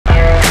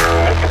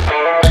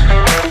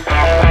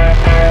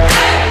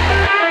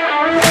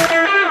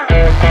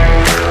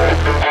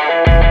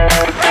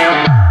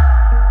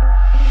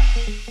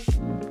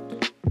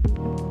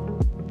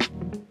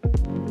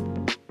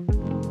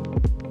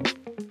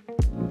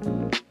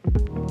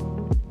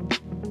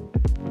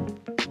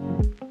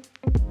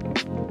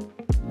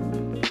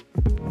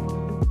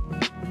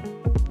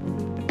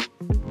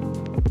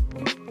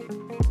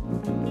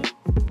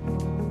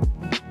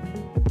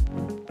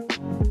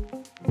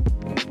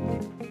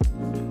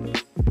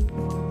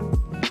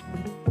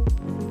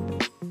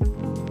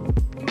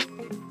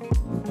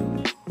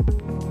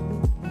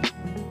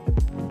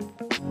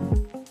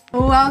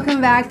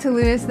Welcome back to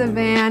Lewis the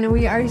Van.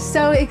 We are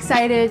so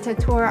excited to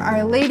tour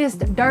our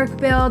latest dark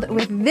build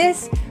with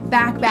this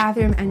back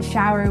bathroom and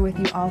shower with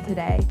you all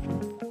today.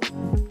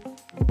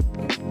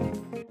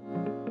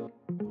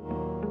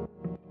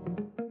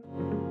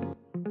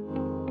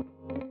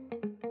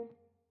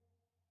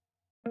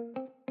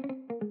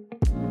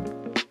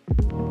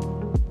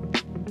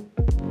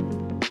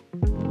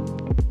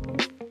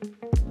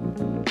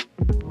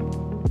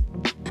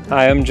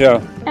 Hi, I'm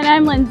Joe. And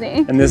I'm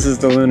Lindsay. And this is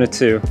the Luna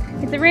 2.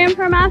 It's a Ram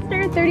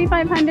ProMaster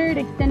 3500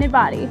 extended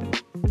body.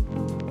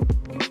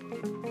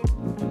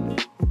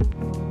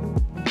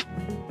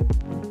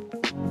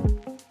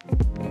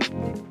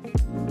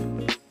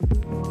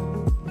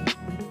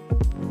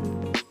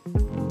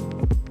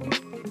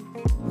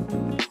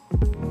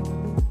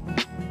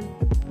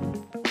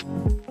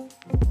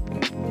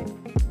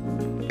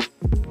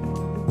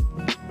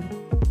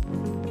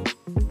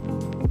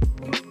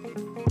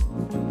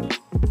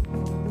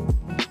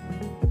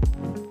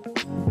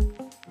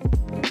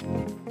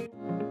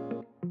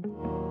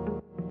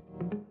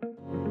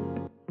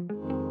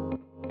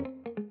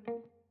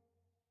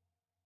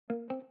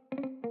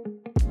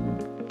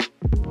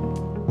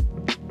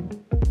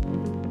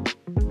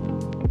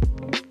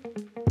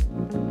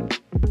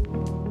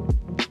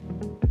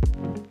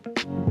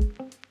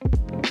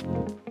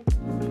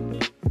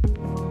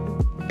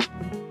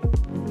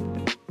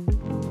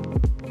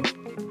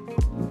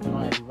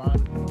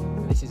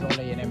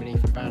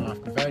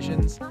 Vanlife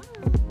conversions,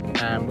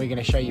 and we're going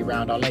to show you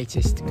around our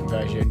latest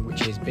conversion,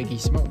 which is Biggie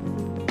Small.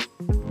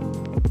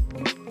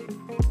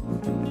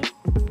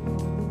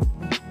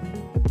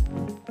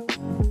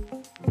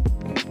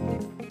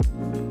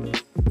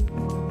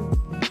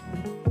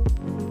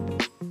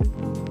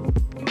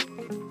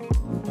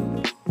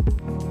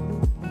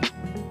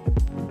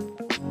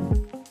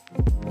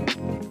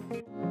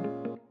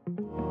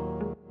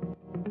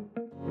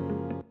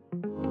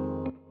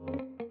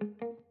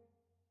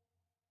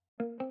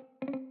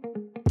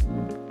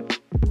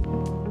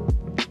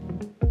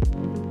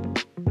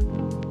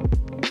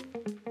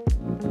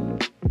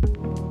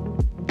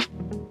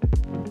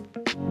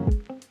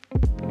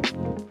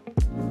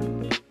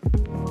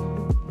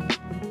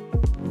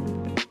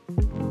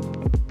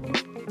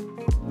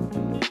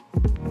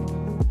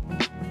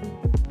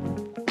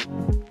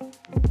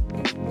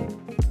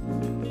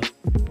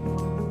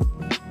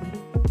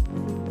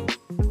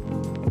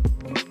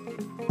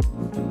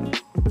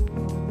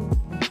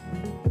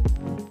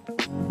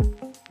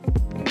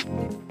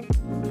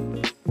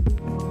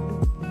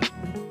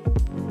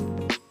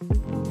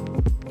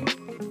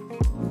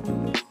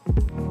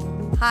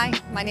 Hi,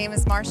 my name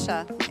is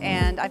Marcia,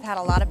 and I've had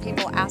a lot of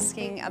people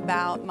asking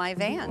about my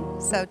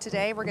van. So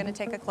today we're going to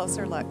take a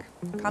closer look.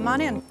 Come on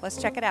in, let's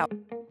check it out.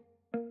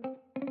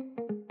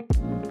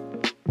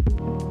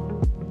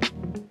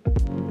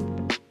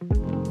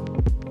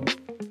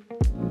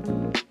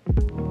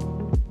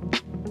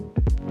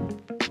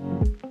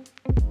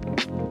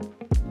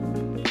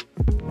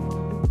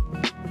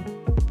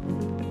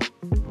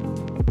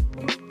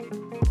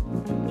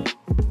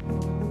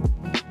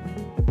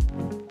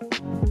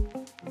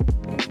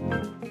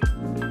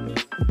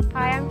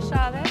 Hi, I'm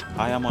Charlotte.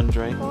 Hi, I'm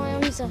Andre. Hi,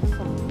 I'm Zephyr.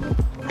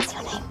 What's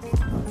your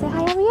name? Say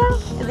hi, Ariel.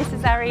 This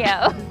is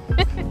Ariel.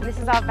 This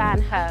is our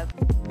van hub.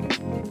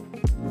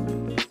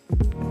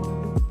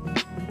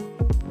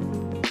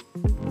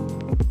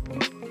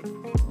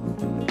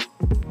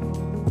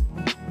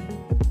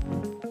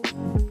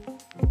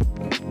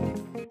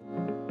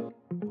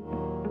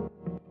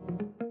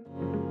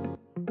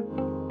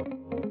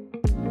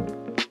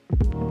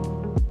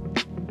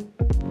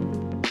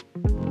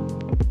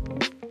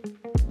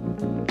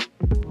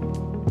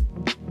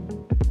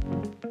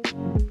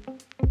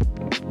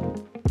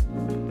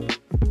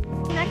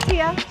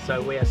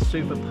 So we are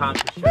super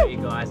pumped to show you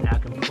guys our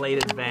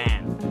completed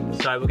van.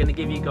 So we're going to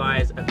give you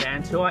guys a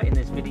van tour in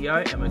this video,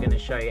 and we're going to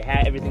show you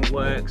how everything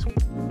works.